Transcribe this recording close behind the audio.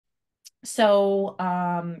So,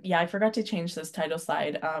 yeah, I forgot to change this title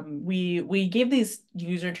slide. We gave these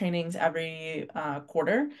user trainings every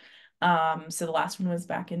quarter. So the last one was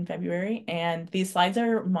back in February, and these slides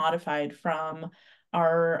are modified from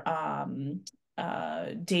our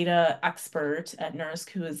data expert at NERSC,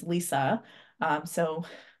 who is Lisa. So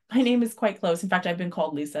my name is quite close. In fact, I've been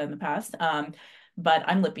called Lisa in the past. But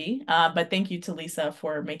I'm Lippy. But thank you to Lisa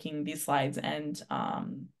for making these slides, and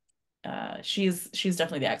she's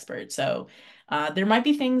definitely the expert. So there might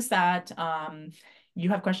be things that you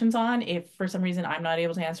have questions on. If for some reason I'm not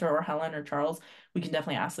able to answer, or Helen or Charles, we can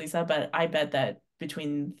definitely ask Lisa. But I bet that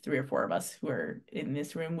between three or four of us who are in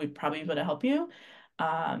this room, we'd probably be able to help you,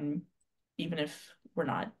 um, even if we're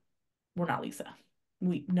not Lisa.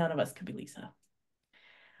 We none of us could be Lisa.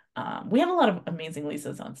 We have a lot of amazing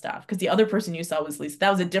Lisas on staff because the other person you saw was Lisa.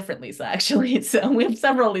 That was a different Lisa, actually. So we have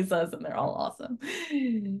several Lisas and they're all awesome.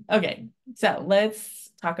 Okay, so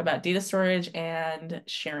let's talk about data storage and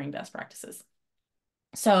sharing best practices.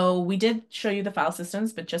 So we did show you the file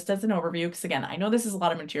systems, but just as an overview, because again, I know this is a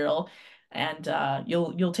lot of material and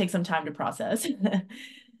you'll take some time to process.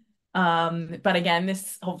 But again,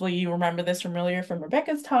 this hopefully you remember this from earlier from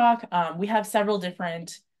Rebecca's talk. We have several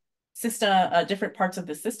different parts of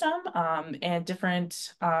the system and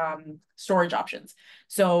different storage options.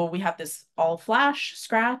 So we have this all flash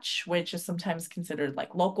Scratch, which is sometimes considered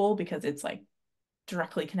like local because it's like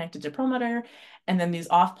directly connected to Perlmutter, and then these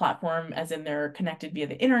off platform, as in they're connected via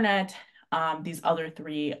the internet. These other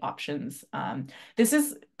three options. This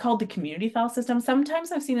is called the community file system.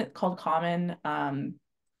 Sometimes I've seen it called common,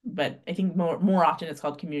 but I think more often it's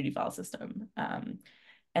called community file system. And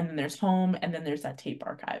then there's home, and then there's that tape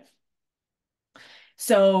archive.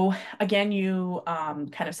 So again, you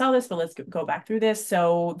kind of saw this, but let's go back through this.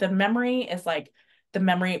 So the memory is like the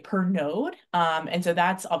memory per node. And so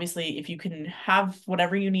that's obviously if you can have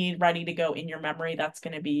whatever you need ready to go in your memory, that's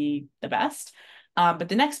going to be the best. But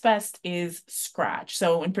the next best is Scratch.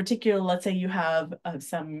 So in particular, let's say you have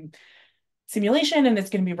some simulation and it's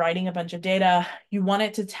going to be writing a bunch of data, you want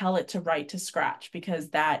it to tell it to write to Scratch because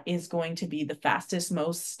that is going to be the fastest,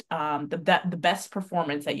 most the best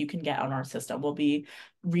performance that you can get on our system will be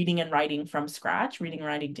reading and writing from Scratch, reading and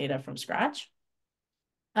writing data from Scratch.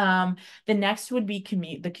 The next would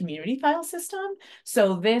be the community file system.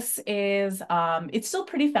 So this is it's still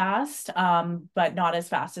pretty fast, but not as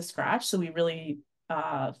fast as Scratch. So we really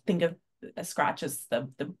think of Scratch as the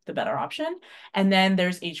better option. And then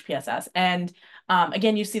there's HPSS. And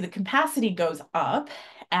again, you see the capacity goes up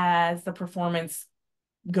as the performance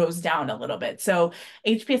goes down a little bit. So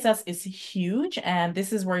HPSS is huge, and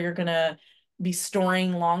this is where you're gonna be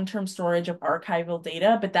storing long-term storage of archival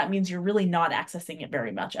data, but that means you're really not accessing it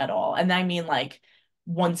very much at all. And I mean like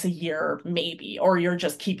once a year, maybe, or you're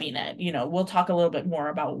just keeping it. We'll talk a little bit more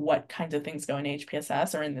about what kinds of things go in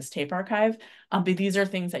HPSS or in this tape archive. But these are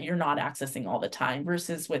things that you're not accessing all the time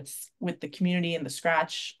versus with the community and the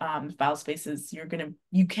Scratch file spaces,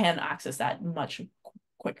 you can access that much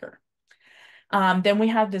quicker. Then we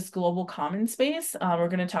have this global common space. We're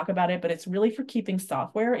going to talk about it, but it's really for keeping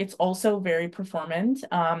software. It's also very performant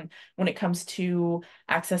when it comes to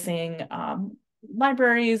accessing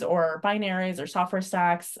libraries or binaries or software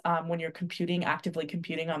stacks when you're actively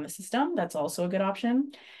computing on the system. That's also a good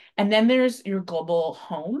option. And then there's your global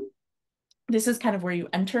home. This is kind of where you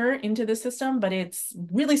enter into the system, but it's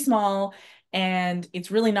really small and it's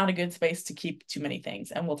really not a good space to keep too many things.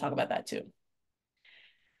 And we'll talk about that too.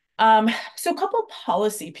 So a couple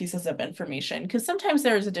policy pieces of information, because sometimes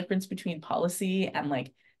there is a difference between policy and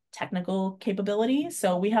like technical capability.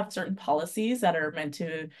 So we have certain policies that are meant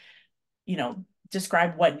to,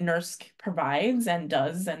 describe what NERSC provides and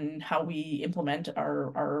does and how we implement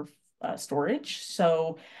our storage.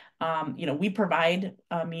 So, we provide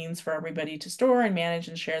a means for everybody to store and manage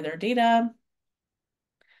and share their data.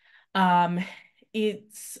 Um,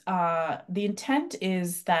 it's the intent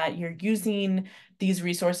is that you're using these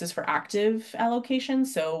resources for active allocation.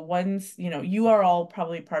 So once, you are all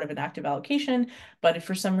probably part of an active allocation, but if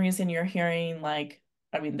for some reason you're hearing like,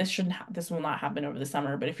 I mean, this will not happen over the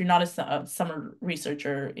summer, but if you're not a summer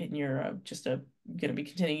researcher and you're just going to be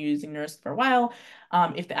continuing using NERSC for a while,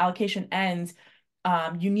 if the allocation ends,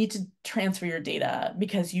 you need to transfer your data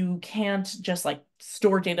because you can't just like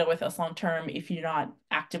store data with us long term if you're not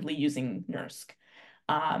actively using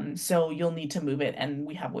NERSC. So you'll need to move it, and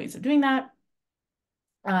we have ways of doing that.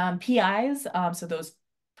 PIs, so those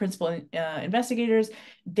principal investigators,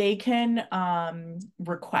 they can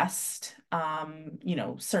request,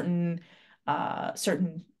 certain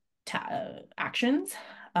actions.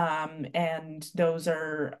 And those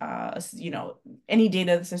are, any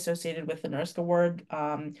data that's associated with the NERSC award.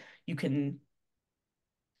 You can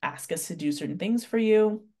ask us to do certain things for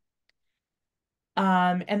you.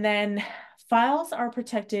 And then files are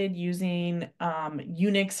protected using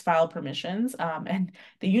Unix file permissions. And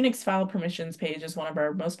the Unix file permissions page is one of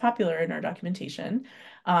our most popular in our documentation.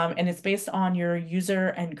 And it's based on your user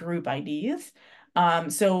and group IDs.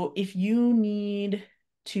 So if you need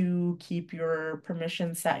to keep your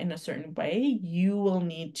permissions set in a certain way, you will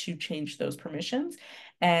need to change those permissions.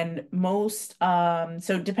 And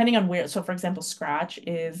so depending on where, so for example, Scratch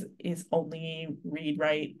is only read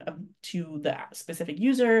write to the specific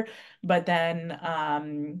user, but then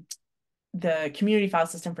the community file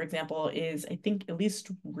system, for example, is I think at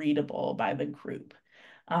least readable by the group.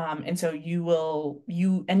 And so you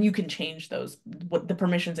can change what the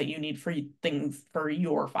permissions that you need for things for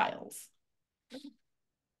your files.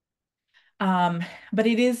 Um, but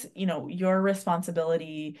it is, your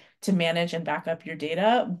responsibility to manage and back up your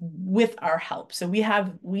data with our help. So we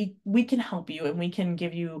can help you and we can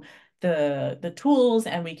give you the tools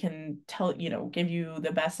and we can give you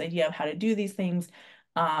the best idea of how to do these things.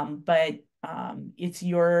 But it's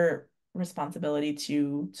your responsibility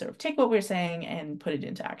to sort of take what we're saying and put it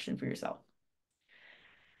into action for yourself.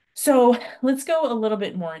 So let's go a little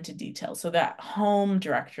bit more into detail. So that home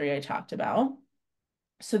directory I talked about.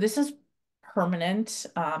 So this is permanent,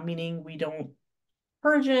 meaning we don't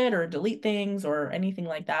purge it or delete things or anything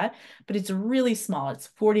like that, but it's really small. It's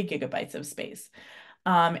 40 gigabytes of space.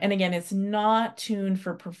 And again, it's not tuned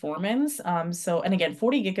for performance. And again,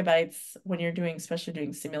 40 gigabytes when you're especially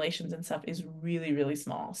doing simulations and stuff is really, really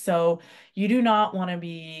small. So you do not want to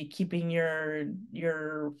be keeping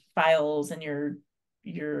your files and your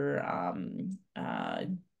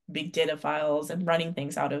big data files and running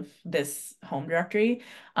things out of this home directory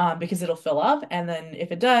because it'll fill up. And then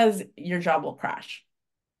if it does, your job will crash.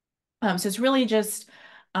 So it's really just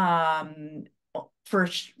um,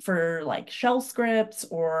 for like shell scripts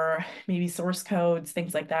or maybe source codes,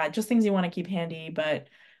 things like that, just things you want to keep handy, but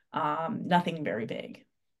nothing very big.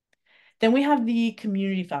 Then we have the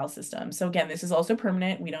community file system. So again, this is also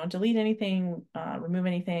permanent. We don't delete anything, remove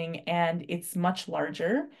anything, and it's much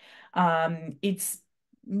larger. It's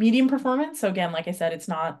medium performance. So again, like I said, it's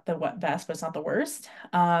not the best, but it's not the worst.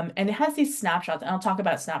 And it has these snapshots, and I'll talk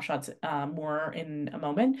about snapshots more in a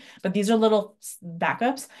moment, but these are little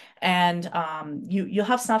backups, and you'll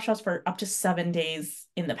have snapshots for up to 7 days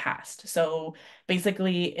in the past. So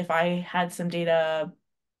basically, if I had some data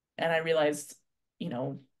and I realized,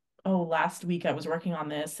 oh, last week I was working on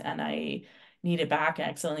this and I need it back, I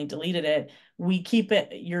accidentally deleted it. We keep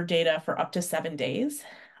your data for up to 7 days.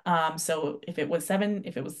 So if it was 7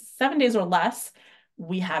 days or less,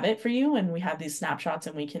 we have it for you and we have these snapshots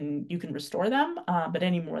and you can restore them. But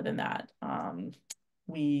any more than that,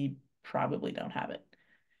 we probably don't have it.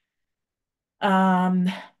 Um,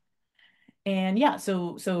 and yeah,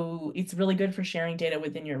 so it's really good for sharing data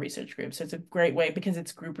within your research group. So it's a great way because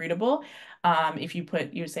it's group readable. If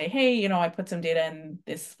you say, hey, I put some data in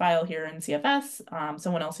this file here in CFS,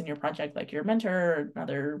 someone else in your project, like your mentor or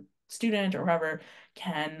another student or whoever,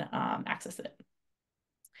 can access it.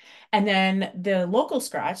 And then the local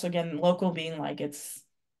Scratch, so again, local being like it's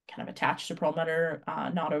kind of attached to Perlmutter,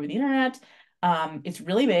 not over the internet. It's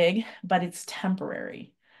really big, but it's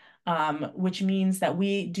temporary, which means that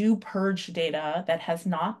we do purge data that has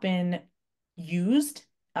not been used,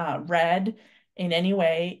 read in any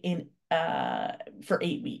way for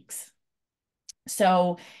 8 weeks.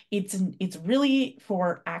 So it's really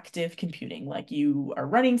for active computing, like you are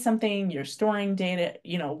running something, you're storing data,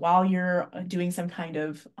 while you're doing some kind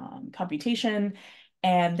of computation,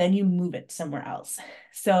 and then you move it somewhere else.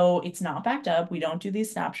 So it's not backed up. We don't do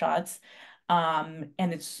these snapshots. And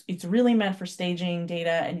it's really meant for staging data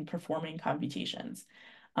and performing computations.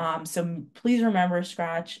 So please remember,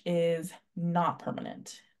 Scratch is not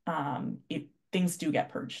permanent. Things do get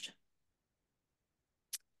purged.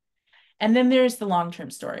 And then there's the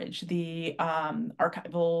long-term storage, the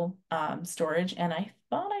archival storage. And I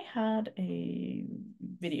thought I had a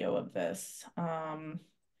video of this.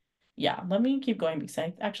 Yeah, let me keep going because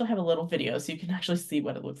I actually have a little video so you can actually see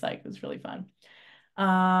what it looks like. It was really fun.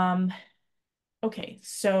 Okay,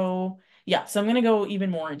 so yeah, so I'm going to go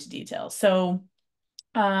even more into detail. So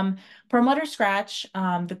Perlmutter Scratch,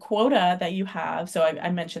 the quota that you have, so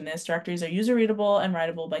I mentioned this, directories are user readable and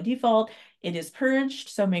writable by default. It is purged,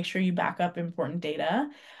 so make sure you back up important data.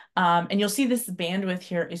 And you'll see this bandwidth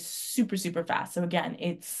here is super, super fast. So again,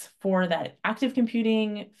 it's for that active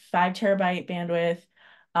computing, 5 terabyte bandwidth,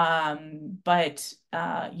 but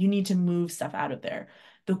you need to move stuff out of there.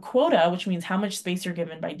 The quota, which means how much space you're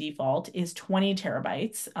given by default, is 20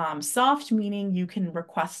 terabytes. Soft, meaning you can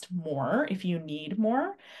request more if you need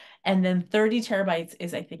more. And then 30 terabytes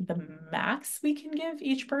is, I think, the max we can give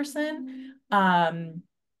each person.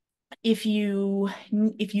 If you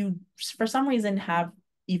for some reason have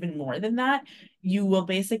even more than that, you will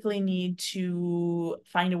basically need to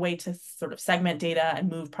find a way to sort of segment data and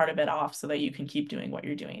move part of it off so that you can keep doing what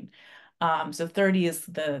you're doing. So 30 is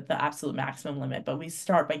the absolute maximum limit, but we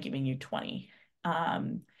start by giving you 20.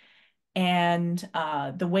 And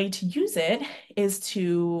the way to use it is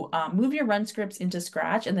to move your run scripts into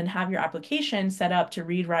Scratch and then have your application set up to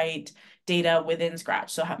read write data within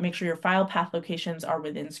Scratch. So make sure your file path locations are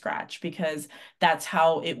within Scratch, because that's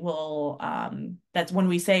how it will, that's when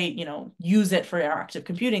we say, use it for our active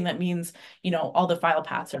computing, that means, all the file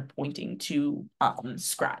paths are pointing to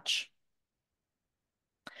Scratch.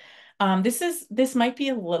 This might be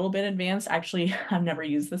a little bit advanced. Actually, I've never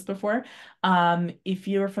used this before. If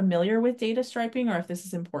you're familiar with data striping, or if this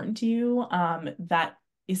is important to you, that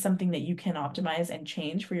is something that you can optimize and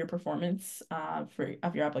change for your performance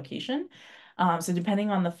of your application. So depending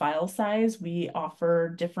on the file size, we offer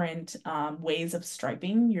different ways of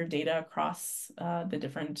striping your data across the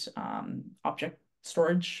different object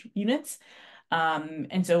storage units.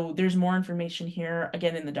 And so there's more information here,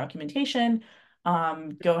 again, in the documentation.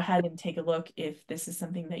 Go ahead and take a look if this is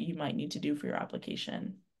something that you might need to do for your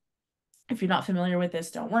application. If you're not familiar with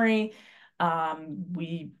this, don't worry.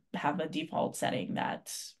 We have a default setting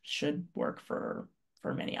that should work for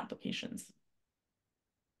many applications.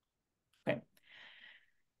 Okay.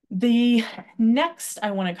 The next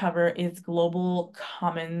I want to cover is global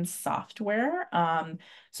commons software.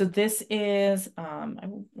 So this is,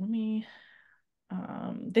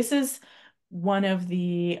 this is one of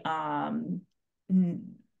the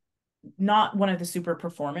not one of the super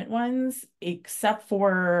performant ones, except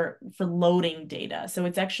for loading data. So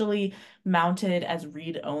it's actually mounted as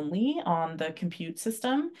read only on the compute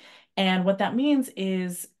system. And what that means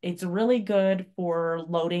is it's really good for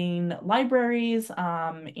loading libraries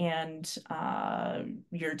and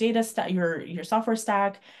your data stack, your software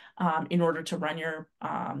stack in order to run your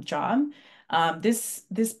job.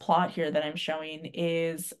 This plot here that I'm showing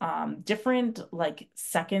is different like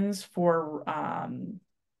seconds for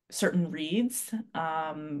certain reads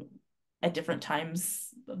at different times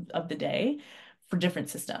of the day for different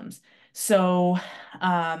systems. So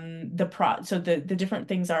the different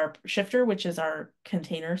things are Shifter, which is our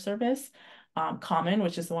container service, Common,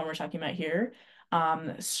 which is the one we're talking about here,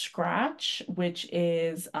 Scratch, which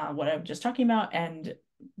is what I'm just talking about, and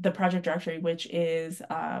the project directory, which is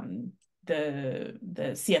the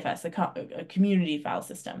CFS, the community file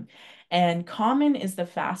system. And Common is the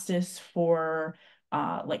fastest for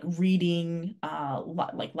like reading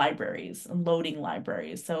like libraries and loading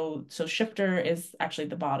libraries. So Shifter is actually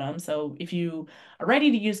the bottom. So if you are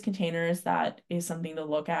ready to use containers, that is something to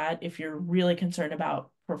look at if you're really concerned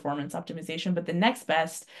about performance optimization. But the next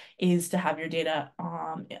best is to have your data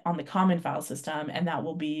on the common file system, and that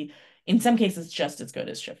will be in some cases just as good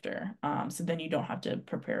as Shifter. So then you don't have to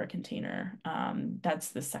prepare a container.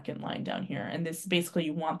 That's the second line down here. And this basically,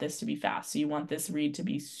 you want this to be fast. So you want this read to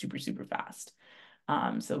be super, super fast.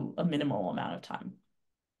 So a minimal amount of time.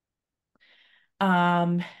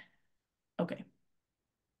 Okay.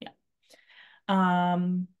 Yeah.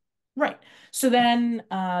 Right. So then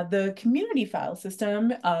the community file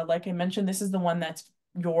system, like I mentioned, this is the one that's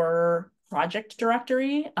your project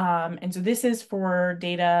directory. And so this is for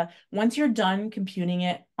data once you're done computing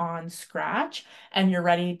it on Scratch and you're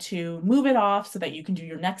ready to move it off so that you can do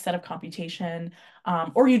your next set of computation,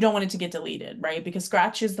 or you don't want it to get deleted, right? Because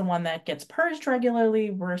Scratch is the one that gets purged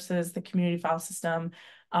regularly versus the community file system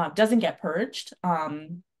doesn't get purged.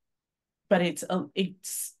 But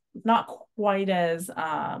it's not quite as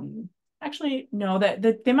actually no, that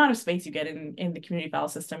the amount of space you get in the community file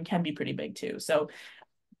system can be pretty big too. So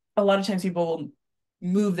a lot of times people will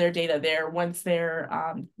move their data there once they're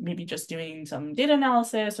maybe just doing some data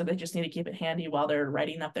analysis, or they just need to keep it handy while they're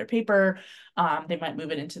writing up their paper. They might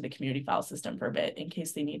move it into the community file system for a bit in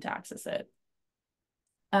case they need to access it.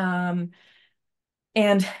 And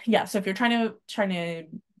yeah, so if you're trying to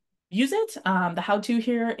use it, the how-to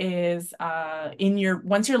here is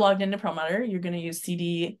once you're logged into Perlmutter, you're going to use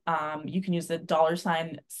CD. You can use the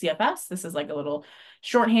 $CFS. This is like a little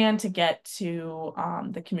shorthand to get to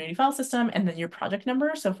the community file system, and then your project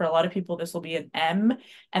number. So for a lot of people, this will be an M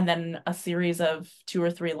and then a series of 2 or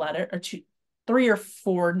 3 3 or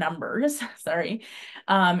 4 numbers, sorry.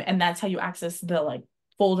 And that's how you access the like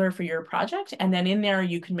folder for your project. And then in there,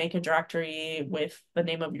 you can make a directory with the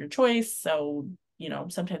name of your choice. So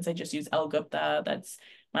sometimes I just use L Gupta. That's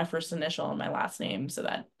my first initial and my last name, so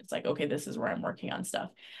that it's like, okay, this is where I'm working on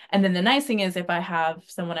stuff. And then the nice thing is if I have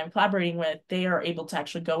someone I'm collaborating with, they are able to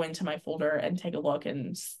actually go into my folder and take a look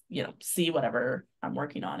and, see whatever I'm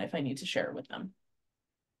working on if I need to share it with them.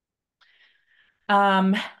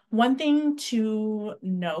 Um, One thing to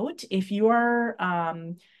note, if you are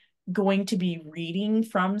going to be reading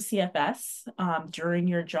from CFS during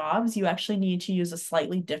your jobs, you actually need to use a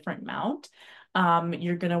slightly different mount.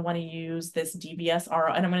 You're going to want to use this DBS-R,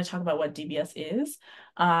 and I'm going to talk about what DBS is.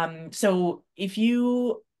 So if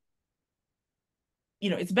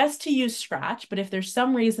it's best to use Scratch, but if there's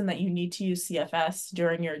some reason that you need to use CFS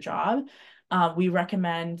during your job, we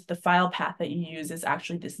recommend the file path that you use is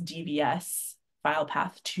actually this DBS file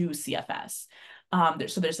path to CFS.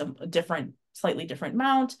 So there's a slightly different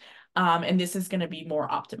mount, and this is going to be more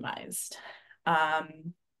optimized.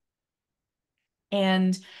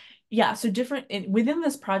 And yeah, so within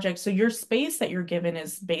this project, so your space that you're given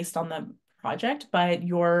is based on the project, but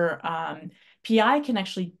your PI can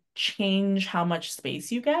actually change how much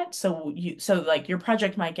space you get. So like your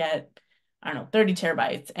project might get, I don't know, 30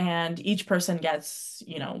 terabytes, and each person gets,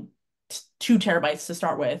 2 terabytes to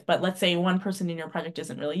start with. But let's say one person in your project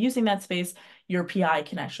isn't really using that space, your PI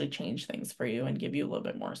can actually change things for you and give you a little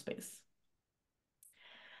bit more space.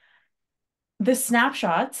 The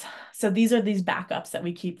snapshots, so these are these backups that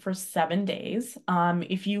we keep for 7 days.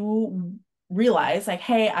 If you realize like,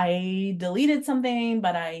 hey, I deleted something,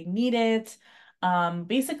 but I need it,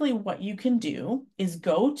 basically what you can do is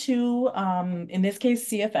go to, in this case,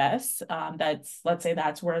 CFS. Let's say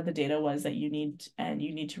that's where the data was that you need and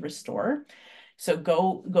you need to restore. So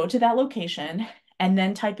go to that location and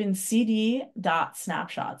then type in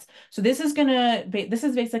cd.snapshots. So this is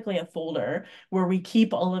basically a folder where we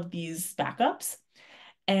keep all of these backups,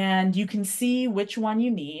 and you can see which one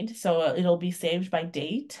you need. So it'll be saved by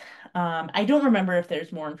date. I don't remember if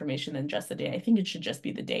there's more information than just the date. I think it should just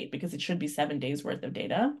be the date because it should be 7 days worth of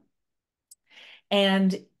data.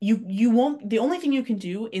 And you won't, the only thing you can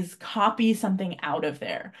do is copy something out of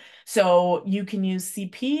there. So you can use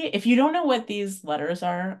CP. If you don't know what these letters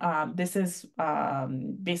are, this is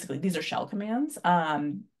basically, these are shell commands,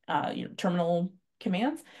 terminal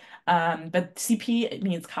commands. But CP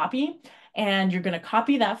means copy, and you're going to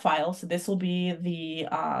copy that file. So this will be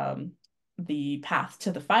the path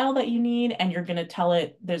to the file that you need, and you're going to tell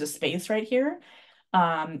it there's a space right here.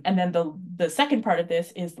 And then the second part of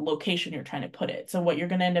this is the location you're trying to put it. So what you're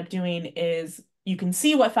going to end up doing is you can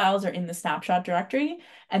see what files are in the snapshot directory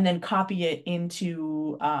and then copy it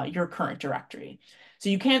into your current directory. So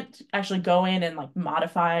you can't actually go in and like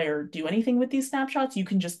modify or do anything with these snapshots. You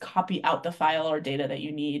can just copy out the file or data that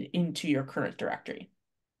you need into your current directory.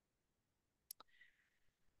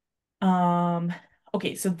 Um,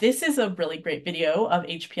 okay, so this is a really great video of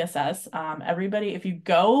HPSS. Everybody, if you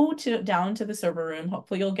go down to the server room,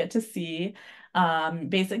 hopefully you'll get to see.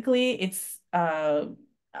 Basically, it's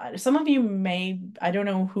some of you I don't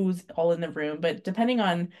know who's all in the room, but depending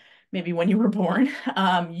on maybe when you were born,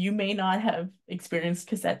 you may not have experienced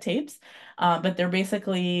cassette tapes, but they're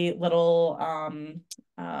basically little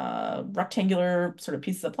rectangular sort of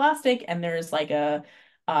pieces of plastic, and there's like a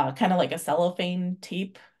kind of like a cellophane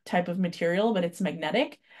tape type of material, but it's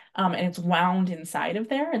magnetic, and it's wound inside of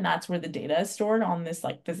there, and that's where the data is stored on this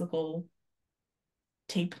like physical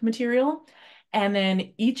tape material. And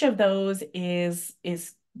then each of those is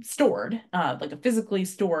stored, like a physically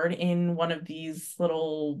stored in one of these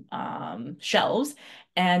little shelves.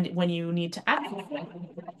 And when you need to activate it,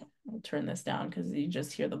 I'll turn this down because you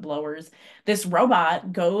just hear the blowers. This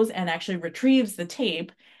robot goes and actually retrieves the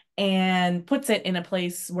tape and puts it in a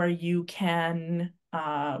place where you can,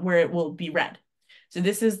 where it will be read. So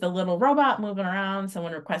this is the little robot moving around.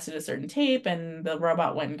 Someone requested a certain tape, and the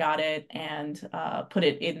robot went and got it and put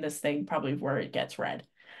it in this thing, probably where it gets read.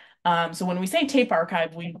 So when we say tape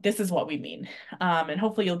archive, this is what we mean. And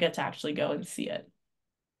hopefully you'll get to actually go and see it.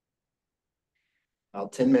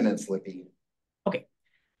 About 10 minutes, Lippy. Okay.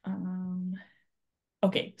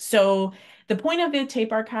 Okay, so the point of the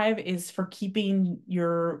tape archive is for keeping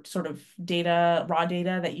your sort of data, raw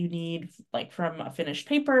data that you need, like from a finished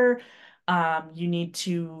paper. You need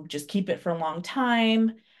to just keep it for a long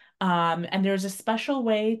time. And there's a special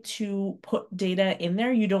way to put data in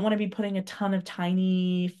there. You don't want to be putting a ton of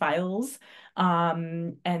tiny files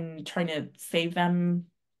and trying to save them,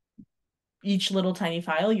 each little tiny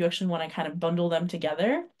file. You actually want to kind of bundle them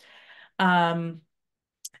together. And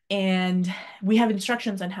we have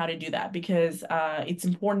instructions on how to do that because it's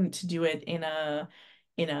important to do it in a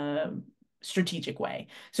strategic way.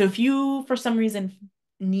 So if you, for some reason,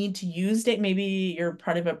 need to use it, maybe you're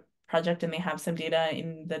part of a project and they have some data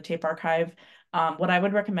in the tape archive, what I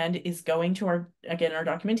would recommend is going to our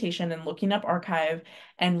documentation and looking up archive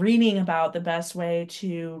and reading about the best way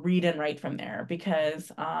to read and write from there,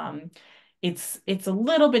 because it's a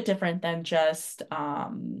little bit different than just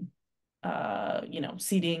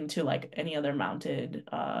seeding to like any other mounted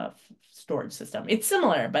storage system. It's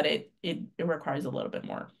similar, but it requires a little bit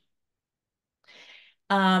more.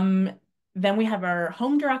 Um, then we have our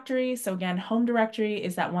home directory. So again, home directory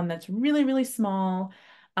is that one that's really, really small,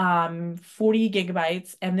 40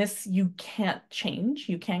 gigabytes, and this you can't change.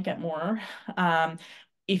 You can't get more. Um,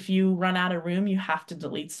 if you run out of room, you have to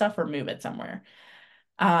delete stuff or move it somewhere.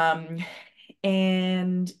 Um,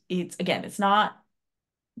 and it's not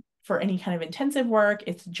for any kind of intensive work.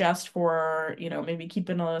 It's just for, maybe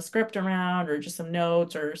keeping a script around or just some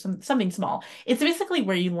notes or something small. It's basically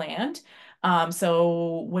where you land.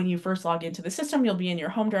 So when you first log into the system, you'll be in your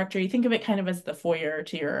home directory. Think of it kind of as the foyer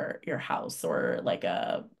to your house or like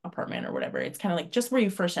a apartment or whatever. It's kind of like just where you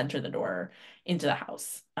first enter the door into the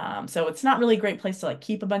house. So it's not really a great place to like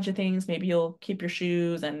keep a bunch of things. Maybe you'll keep your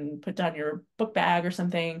shoes and put down your book bag or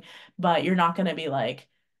something, but you're not going to be like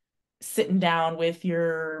sitting down with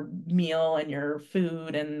your meal and your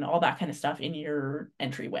food and all that kind of stuff in your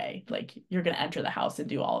entryway. Like you're going to enter the house and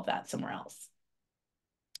do all of that somewhere else.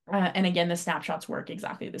 And again, the snapshots work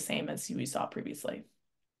exactly the same as we saw previously.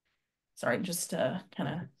 Sorry, just kind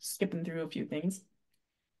of skipping through a few things.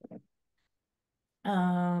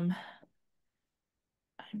 I'm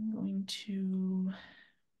going to,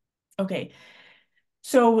 okay.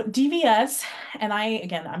 So DVS, and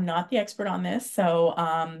I'm not the expert on this. So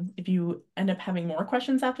if you end up having more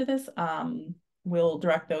questions after this, we'll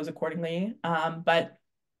direct those accordingly. But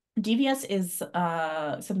DVS is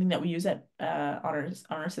something that we use on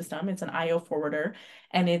our system. It's an I/O forwarder,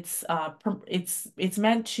 and it's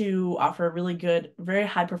meant to offer really good, very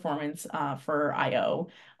high performance for I/O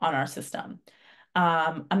on our system.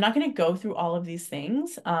 I'm not going to go through all of these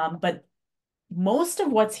things, but most of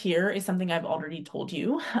what's here is something I've already told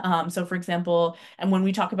you. So for example, and when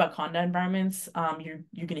we talk about Conda environments, you're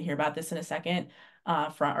going to hear about this in a second,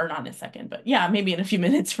 or not in a second, but yeah, maybe in a few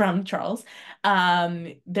minutes from Charles.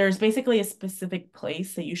 There's basically a specific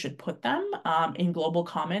place that you should put them in global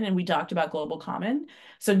common, and we talked about global common.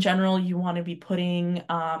 So in general, you want to be putting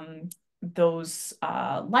those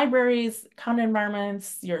libraries, Conda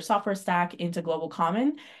environments, your software stack into global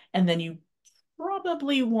common, and then you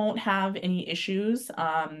probably won't have any issues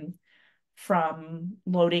from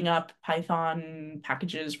loading up Python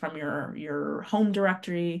packages from your home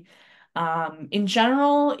directory. In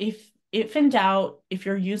general, if in doubt, if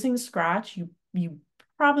you're using Scratch, you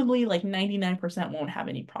probably like 99% won't have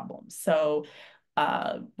any problems. So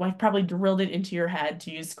I've probably drilled it into your head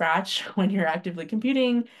to use Scratch when you're actively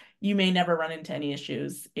computing. You may never run into any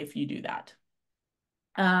issues if you do that.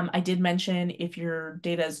 I did mention if your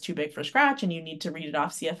data is too big for Scratch and you need to read it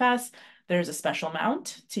off CFS, there's a special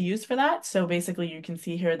mount to use for that. So basically you can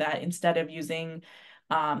see here that instead of using,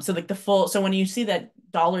 so like so when you see that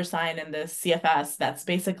 $ in the CFS, that's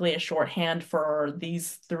basically a shorthand for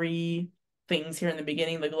these three things here in the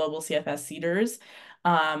beginning, the global CFS seeders.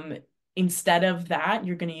 Instead of that,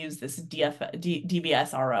 you're going to use this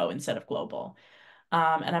DBS RO instead of global.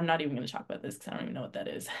 And I'm not even going to talk about this because I don't even know what that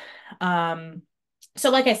is. So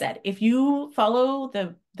like I said, if you follow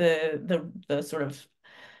the sort of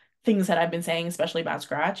things that I've been saying, especially about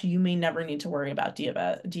Scratch, you may never need to worry about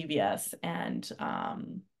DVS, and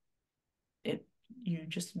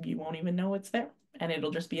you won't even know it's there, and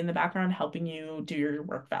it'll just be in the background helping you do your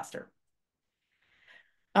work faster.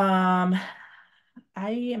 I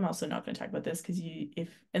am also not going to talk about this because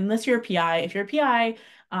unless you're a PI, if you're a PI,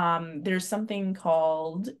 there's something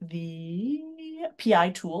called the PI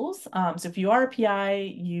tools. So if you are a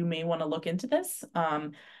PI, you may want to look into this.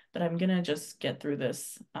 But I'm gonna just get through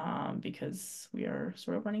this because we are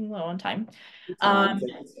sort of running low on time. Take your time.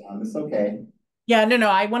 It's okay. Yeah, no,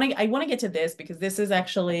 I want to get to this because this is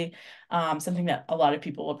actually something that a lot of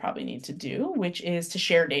people will probably need to do, which is to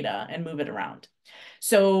share data and move it around.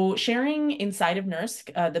 So sharing inside of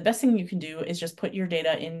NERSC, the best thing you can do is just put your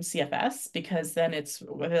data in CFS because then it's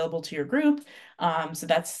available to your group. So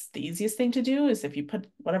that's the easiest thing to do is if you put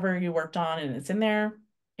whatever you worked on and it's in there,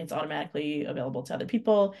 it's automatically available to other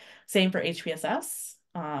people. Same for HPSS.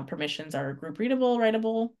 Permissions are group readable,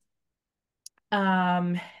 writable.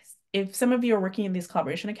 Um, if some of you are working in these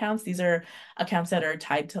collaboration accounts, these are accounts that are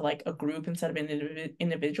tied to like a group instead of an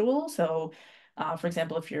individual. So, for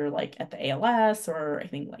example, if you're like at the ALS or I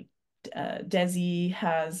think like DESI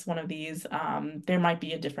has one of these, there might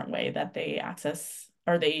be a different way that they access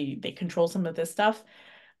or they control some of this stuff.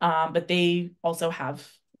 But they also have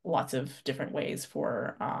lots of different ways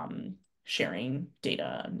for sharing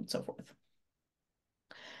data and so forth.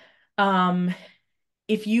 Um,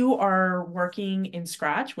 if you are working in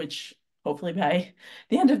Scratch, which hopefully by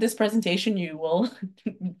the end of this presentation, you will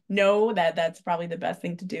know that that's probably the best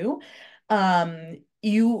thing to do.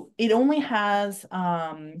 It only has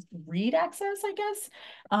read access, I guess.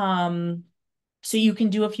 So you can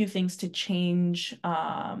do a few things to change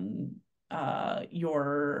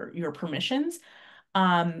your permissions.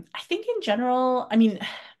 I think in general, I mean,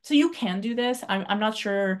 so you can do this. I'm not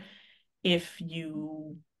sure if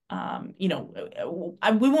you you know,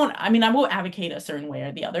 we won't, I mean, I won't advocate a certain way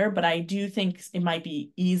or the other, but I do think it might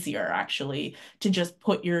be easier actually to just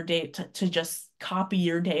put your data, to just copy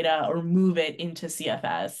your data or move it into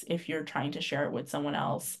CFS if you're trying to share it with someone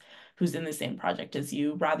else who's in the same project as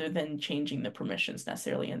you, rather than changing the permissions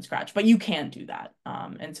necessarily in Scratch. But you can do that.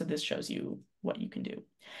 And so this shows you what you can do.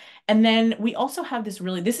 And then we also have this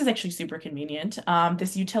is actually super convenient,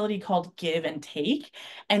 this utility called give and take.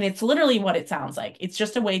 And it's literally what it sounds like. It's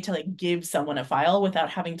just a way to like give someone a file without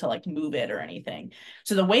having to like move it or anything.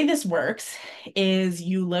 So the way this works is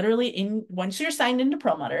you literally once you're signed into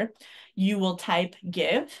Perlmutter, you will type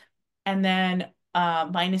give and then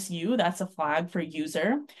 -u, that's a flag for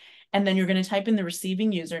user. And then you're going to type in the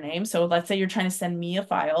receiving username. So let's say you're trying to send me a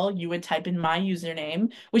file, you would type in my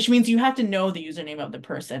username, which means you have to know the username of the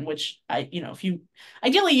person, which if you,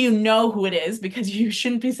 ideally you know who it is because you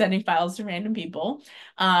shouldn't be sending files to random people,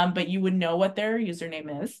 but you would know what their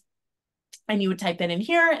username is. And you would type that in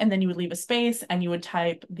here, and then you would leave a space, and you would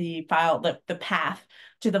type the file, the path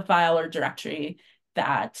to the file or directory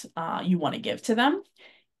that you want to give to them.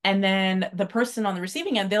 And then the person on the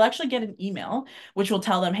receiving end, they'll actually get an email, which will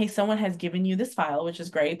tell them, hey, someone has given you this file, which is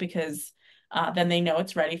great because then they know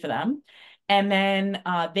it's ready for them. And then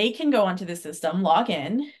they can go onto the system, log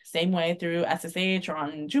in, same way through SSH or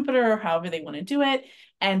on Jupyter, or however they want to do it.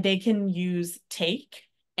 And they can use take,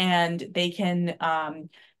 and they can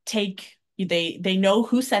take, they know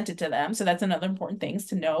who sent it to them. So that's another important thing, is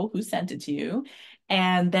to know who sent it to you,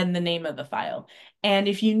 and then the name of the file. And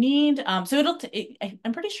if you need, so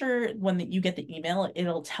I'm pretty sure when you get the email,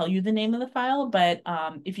 it'll tell you the name of the file. But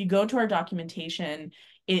if you go to our documentation,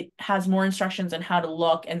 it has more instructions on how to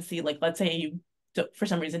look and see, like, let's say you, for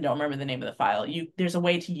some reason, don't remember the name of the file. There's a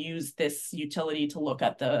way to use this utility to look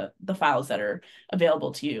at the files that are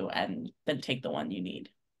available to you and then take the one you need.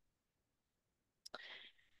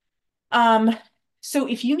 Um, so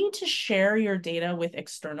if you need to share your data with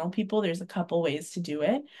external people, there's a couple ways to do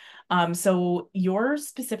it. So your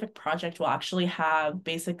specific project will actually have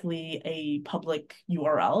basically a public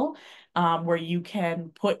URL where you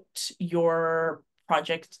can put your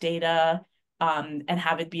project data and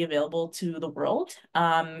have it be available to the world.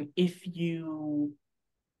 If you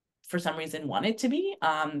for some reason want it to be,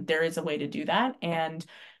 there is a way to do that. And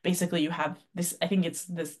basically you have this, I think it's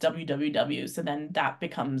this www. So then that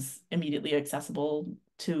becomes immediately accessible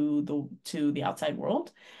to the outside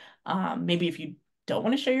world. Maybe if you don't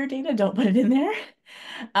want to share your data, don't put it in there.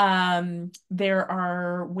 There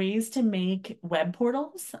are ways to make web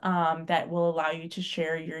portals that will allow you to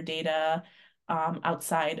share your data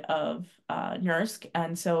outside of NERSC.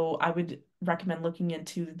 And so I would recommend looking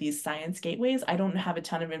into these science gateways. I don't have a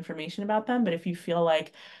ton of information about them, but if you feel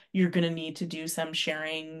like you're going to need to do some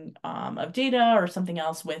sharing of data or something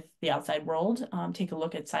else with the outside world, take a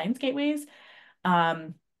look at science gateways.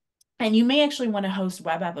 Um, and you may actually want to host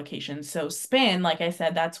web applications. So Spin, like I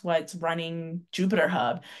said, that's what's running Jupyter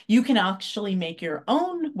Hub. You can actually make your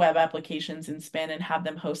own web applications in Spin and have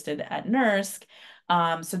them hosted at NERSC,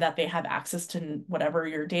 so that they have access to whatever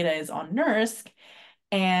your data is on NERSC.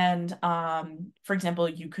 And for example,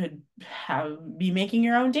 you could be making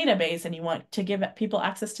your own database and you want to give people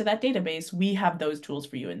access to that database. We have those tools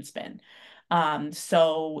for you in Spin.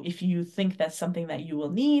 So if you think that's something that you will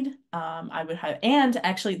need, I would have, and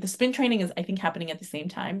actually the Spin training is, I think, happening at the same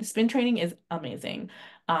time. The Spin training is amazing.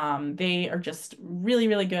 They are just really,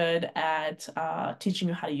 really good at teaching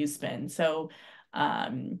you how to use Spin. So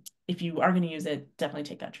if you are going to use it, definitely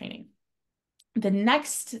take that training. The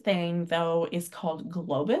next thing, though, is called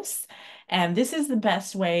Globus. And this is the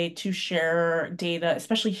best way to share data,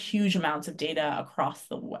 especially huge amounts of data across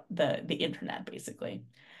the internet, basically.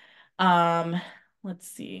 Um, let's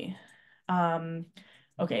see. Um,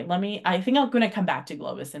 okay, I think I'm going to come back to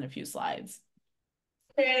Globus in a few slides.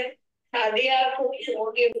 Okay.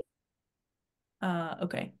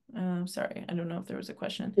 Okay. Sorry, I don't know if there was a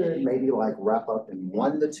question. Maybe like wrap up in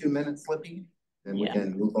 1 to 2 minutes, Lippy, and we Yeah.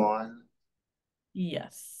 can move on.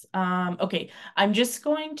 Yes. Okay. I'm just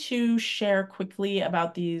going to share quickly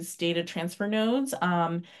about these data transfer nodes.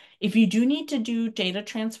 If you do need to do data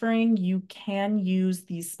transferring, you can use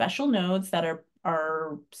these special nodes that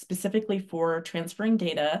are specifically for transferring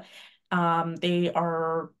data. They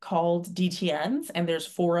are called DTNs, and there's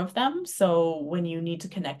four of them. So when you need to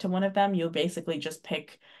connect to one of them, you'll basically just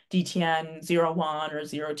pick DTN 01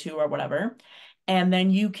 or 02 or whatever. And then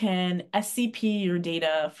you can SCP your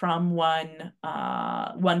data from one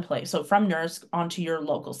place, so from NERSC onto your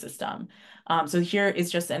local system. So here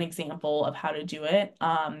is just an example of how to do it.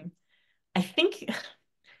 I think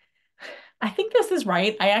I think this is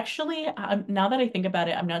right. I actually, now that I think about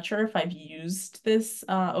it, I'm not sure if I've used this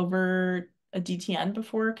over a DTN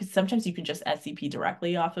before, because sometimes you can just SCP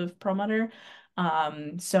directly off of Perlmutter.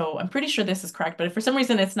 So I'm pretty sure this is correct, but if for some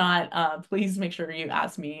reason it's not, please make sure you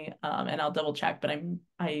ask me, and I'll double check. But I'm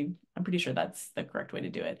pretty sure that's the correct way to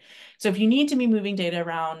do it. So if you need to be moving data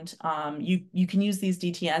around, you can use these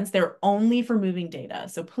DTNs. They're only for moving data,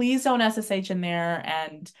 so please don't SSH in there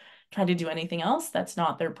and try to do anything else. That's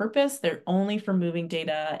not their purpose. They're only for moving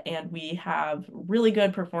data, and we have really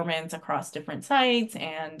good performance across different sites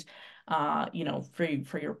and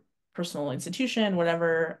for your personal institution,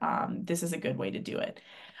 whatever, this is a good way to do it.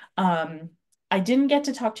 Um, I didn't get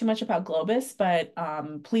to talk too much about Globus, but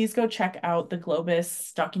please go check out the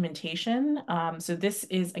Globus documentation. So this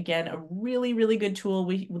is, again, a really, really good tool.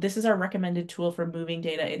 This is our recommended tool for moving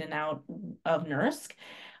data in and out of NERSC,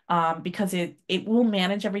 because it will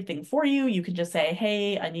manage everything for you. You can just say,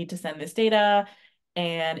 hey, I need to send this data,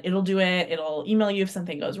 and it'll do it. It'll email you if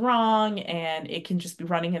something goes wrong, and it can just be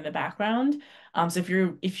running in the background. So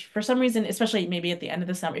if for some reason, especially maybe at the end of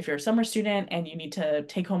the summer, if you're a summer student and you need to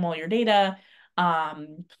take home all your data,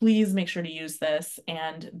 please make sure to use this.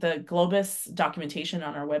 And the Globus documentation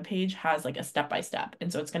on our webpage has like a step-by-step.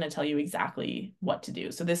 And so it's going to tell you exactly what to do.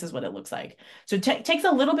 So this is what it looks like. So it takes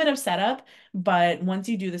a little bit of setup, but once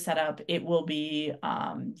you do the setup, it will be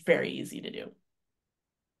very easy to do.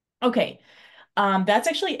 Okay, that's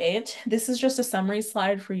actually it. This is just a summary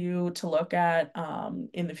slide for you to look at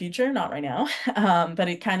in the future, not right now. But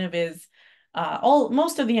it kind of is all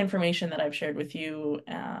most of the information that I've shared with you,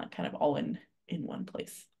 kind of all in one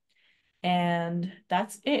place. And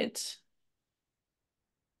that's it.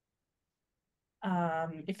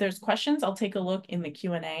 If there's questions, I'll take a look in the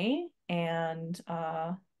Q&A, and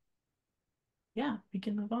yeah, we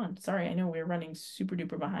can move on. Sorry, I know we're running super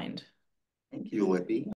duper behind. Thank you, Lippy.